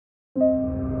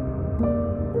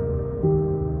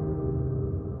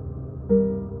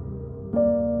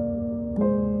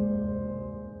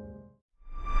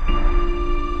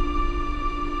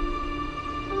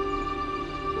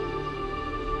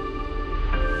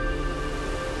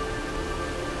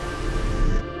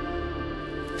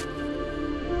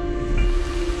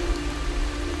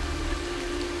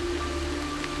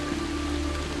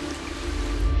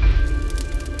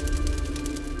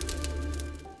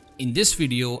In this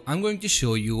video, I'm going to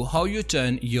show you how you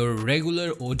turn your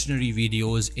regular ordinary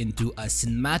videos into a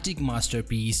cinematic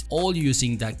masterpiece, all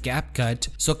using the CapCut.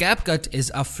 So CapCut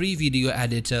is a free video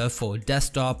editor for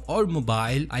desktop or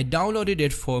mobile. I downloaded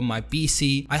it for my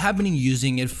PC. I have been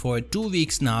using it for 2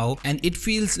 weeks now, and it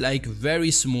feels like very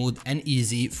smooth and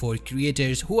easy for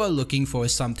creators who are looking for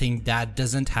something that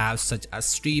doesn't have such a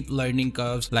steep learning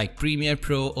curves like Premiere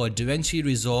Pro or DaVinci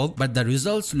Resolve, but the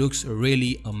results looks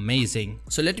really amazing.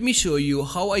 So let me show you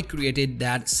how I created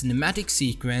that cinematic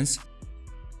sequence.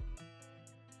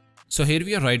 So here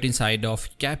we are right inside of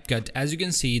CapCut. As you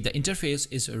can see, the interface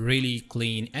is really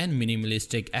clean and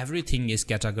minimalistic. Everything is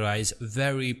categorized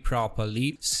very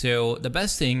properly. So the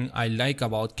best thing I like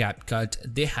about CapCut,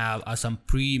 they have some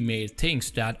pre-made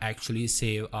things that actually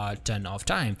save a ton of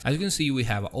time. As you can see, we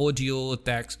have audio,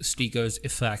 text, stickers,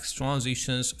 effects,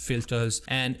 transitions, filters,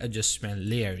 and adjustment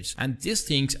layers. And these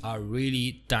things are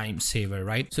really time saver,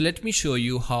 right? So let me show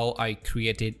you how I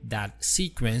created that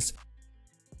sequence.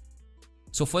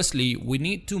 So firstly, we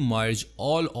need to merge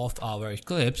all of our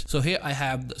clips. So here I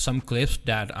have some clips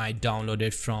that I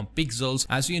downloaded from Pixels.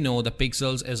 As you know, the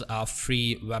Pixels is a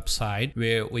free website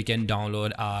where we can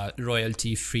download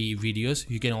royalty-free videos.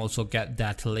 You can also get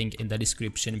that link in the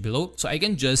description below. So I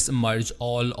can just merge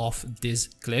all of these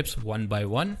clips one by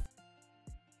one.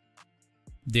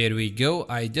 There we go.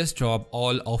 I just drop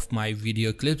all of my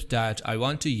video clips that I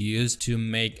want to use to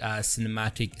make a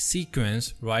cinematic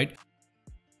sequence, right?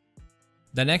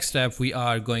 The next step we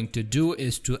are going to do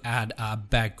is to add a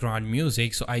background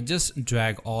music. So I just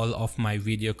drag all of my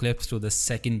video clips to the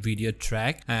second video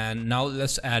track, and now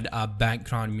let's add a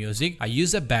background music. I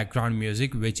use a background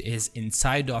music which is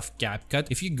inside of CapCut.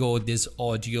 If you go this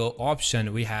audio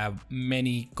option, we have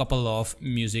couple of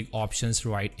music options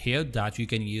right here that you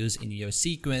can use in your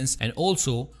sequence, and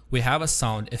also we have a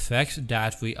sound effect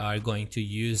that we are going to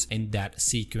use in that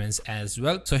sequence as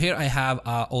well. So here I have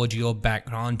a audio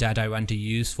background that I want to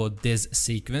use for this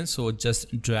sequence, so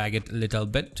just drag it a little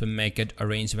bit to make it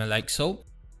arrangement like so.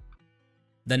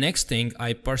 The next thing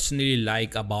I personally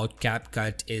like about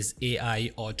CapCut is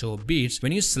AI auto beats.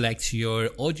 When you select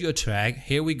your audio track,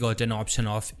 here we got an option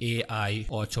of AI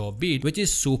auto beat, which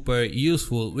is super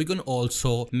useful. We can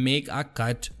also make a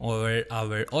cut over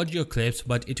our audio clips,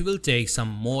 but it will take some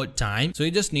more time. So you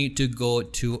just need to go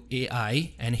to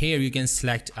AI, and here you can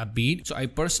select a beat. So I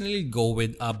personally go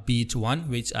with a beat one,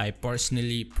 which I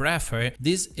personally prefer.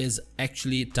 This is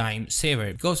actually time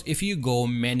saver, because if you go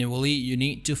manually, you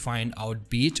need to find out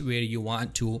beat where you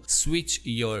want to switch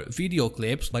your video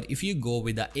clips, but if you go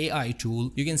with the AI tool,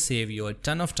 you can save you a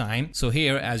ton of time. So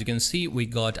here, as you can see, we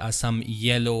got some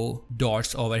yellow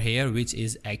dots over here, which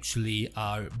is actually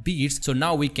our beats. So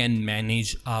now we can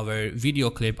manage our video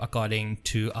clip according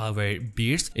to our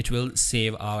beats. It will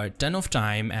save our ton of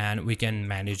time and we can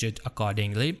manage it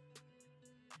accordingly.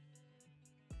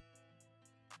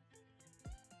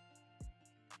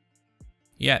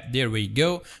 Yeah, there we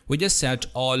go. We just set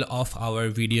all of our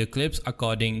video clips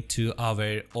according to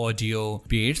our audio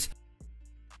beats.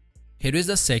 Here is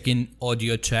the second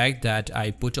audio track that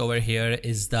I put over here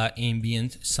is the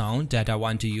ambient sound that I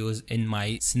want to use in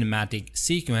my cinematic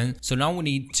sequence. So now we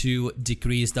need to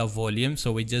decrease the volume.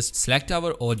 So we just select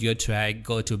our audio track,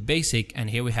 go to basic, and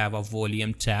here we have a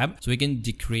volume tab. So we can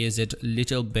decrease it a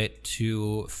little bit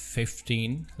to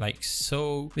 15 like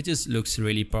so, which looks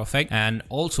really perfect. And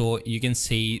also you can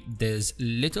see this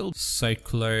little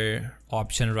circular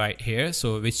option right here,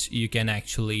 so which you can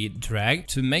actually drag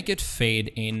to make it fade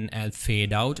in and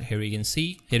fade out. Here you can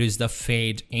see here is the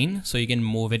fade in, so you can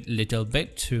move it a little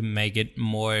bit to make it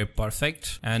more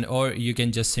perfect, and or you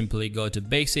can just simply go to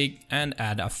basic and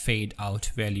add a fade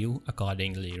out value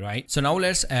accordingly, right? So now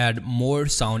let's add more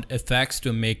sound effects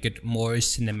to make it more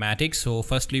cinematic. So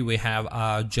firstly, we have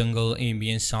a jungle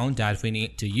ambient sound that we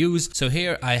need to use. So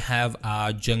here I have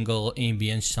a jungle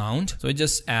ambient sound, so I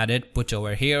just add it, put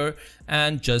over here,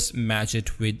 and just match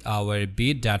it with our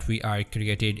beat that we are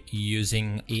created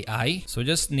using AI. So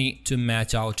just need to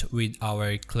match out with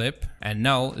our clip. And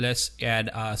now let's add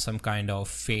some kind of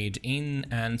fade in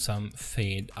and some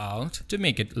fade out to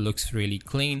make it looks really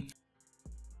clean.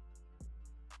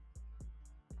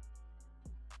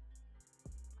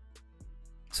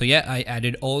 So yeah, I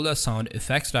added all the sound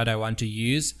effects that I want to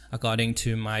use according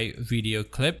to my video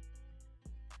clip.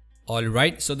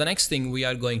 Alright, so the next thing we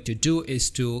are going to do is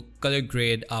to color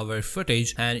grade our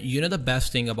footage. And you know the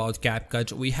best thing about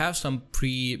CapCut, we have some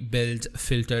pre-built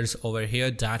filters over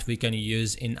here that we can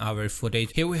use in our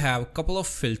footage. Here we have a couple of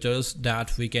filters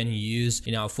that we can use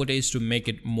in our footage to make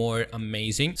it more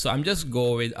amazing. So I'm just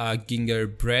go with a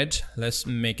gingerbread. Let's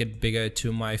make it bigger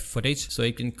to my footage so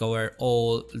it can cover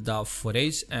all the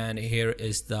footage. And here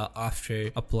is the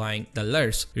after applying the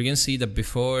layers. You can see the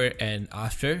before and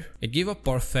after. It gives a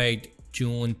perfect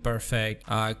tune, perfect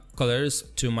colors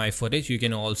to my footage. You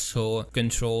can also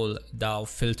control the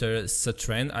filter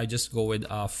strength. I just go with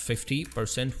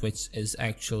 50%, which is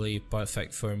actually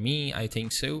perfect for me. I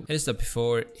think so. Here's the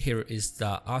before, here is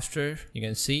the after. You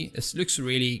can see it looks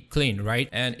really clean, right?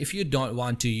 And if you don't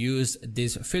want to use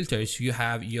these filters, you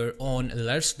have your own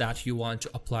layers that you want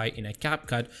to apply in a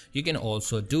CapCut, you can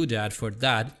also do that. For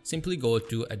that, simply go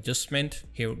to adjustment,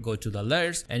 here go to the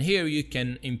layers, and here you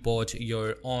can import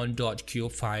your own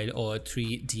 .cube file or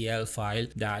 3DL file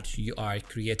that you are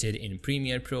created in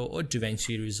Premiere Pro or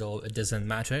DaVinci Resolve. It doesn't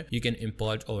matter. You can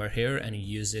import over here and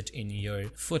use it in your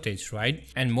footage, right?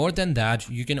 And more than that,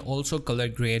 you can also color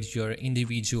grade your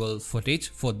individual footage.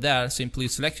 For that, simply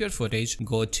select your footage,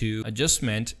 go to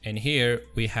adjustment, and here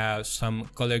we have some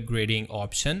color grading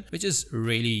option, which is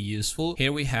really useful.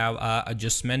 Here we have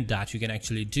adjustment that you can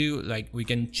actually do, like we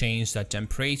can change the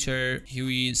temperature,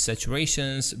 hue,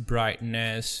 saturations,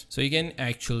 brightness, so you can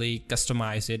actually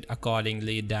customize it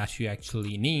accordingly that you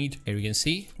actually need. Here you can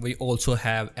see we also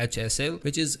have HSL,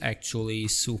 which is actually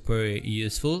super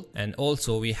useful, and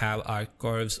also we have our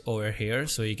curves over here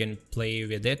so you can play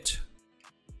with it.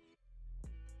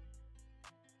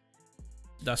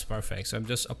 That's perfect. So I'm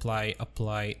just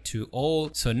apply to all.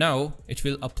 So now it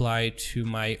will apply to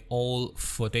my all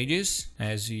footages,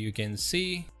 as you can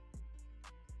see.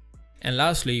 And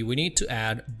lastly, we need to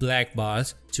add black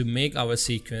bars to make our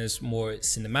sequence more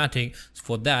cinematic.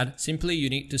 For that, simply you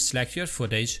need to select your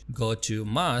footage, go to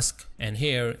mask, and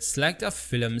here select a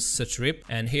film strip,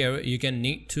 and here you can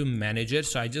need to manage it.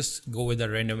 So I just go with a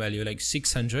random value like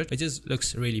 600, which is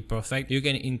looks really perfect. You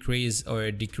can increase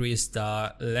or decrease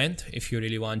the length if you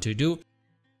really want to do.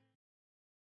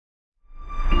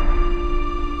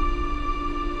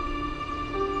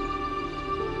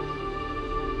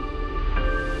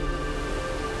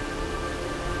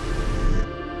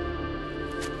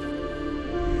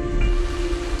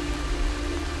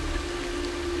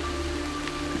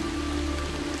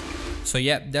 So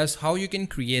yeah, that's how you can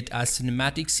create a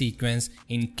cinematic sequence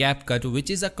in CapCut, which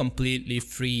is a completely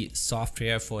free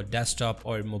software for desktop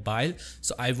or mobile.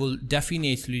 So I will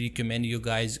definitely recommend you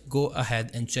guys go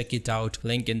ahead and check it out,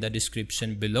 link in the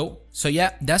description below. So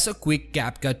yeah, that's a quick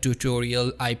CapCut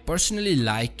tutorial. I personally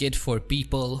like it for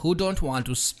people who don't want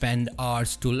to spend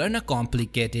hours to learn a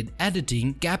complicated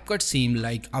editing. CapCut seemed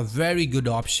like a very good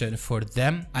option for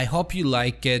them. I hope you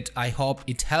like it. I hope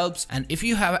it helps. And if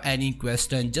you have any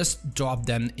question, just drop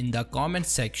them in the comment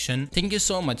section. Thank you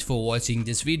so much for watching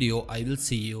this video. I will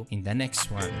see you in the next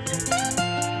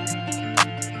one.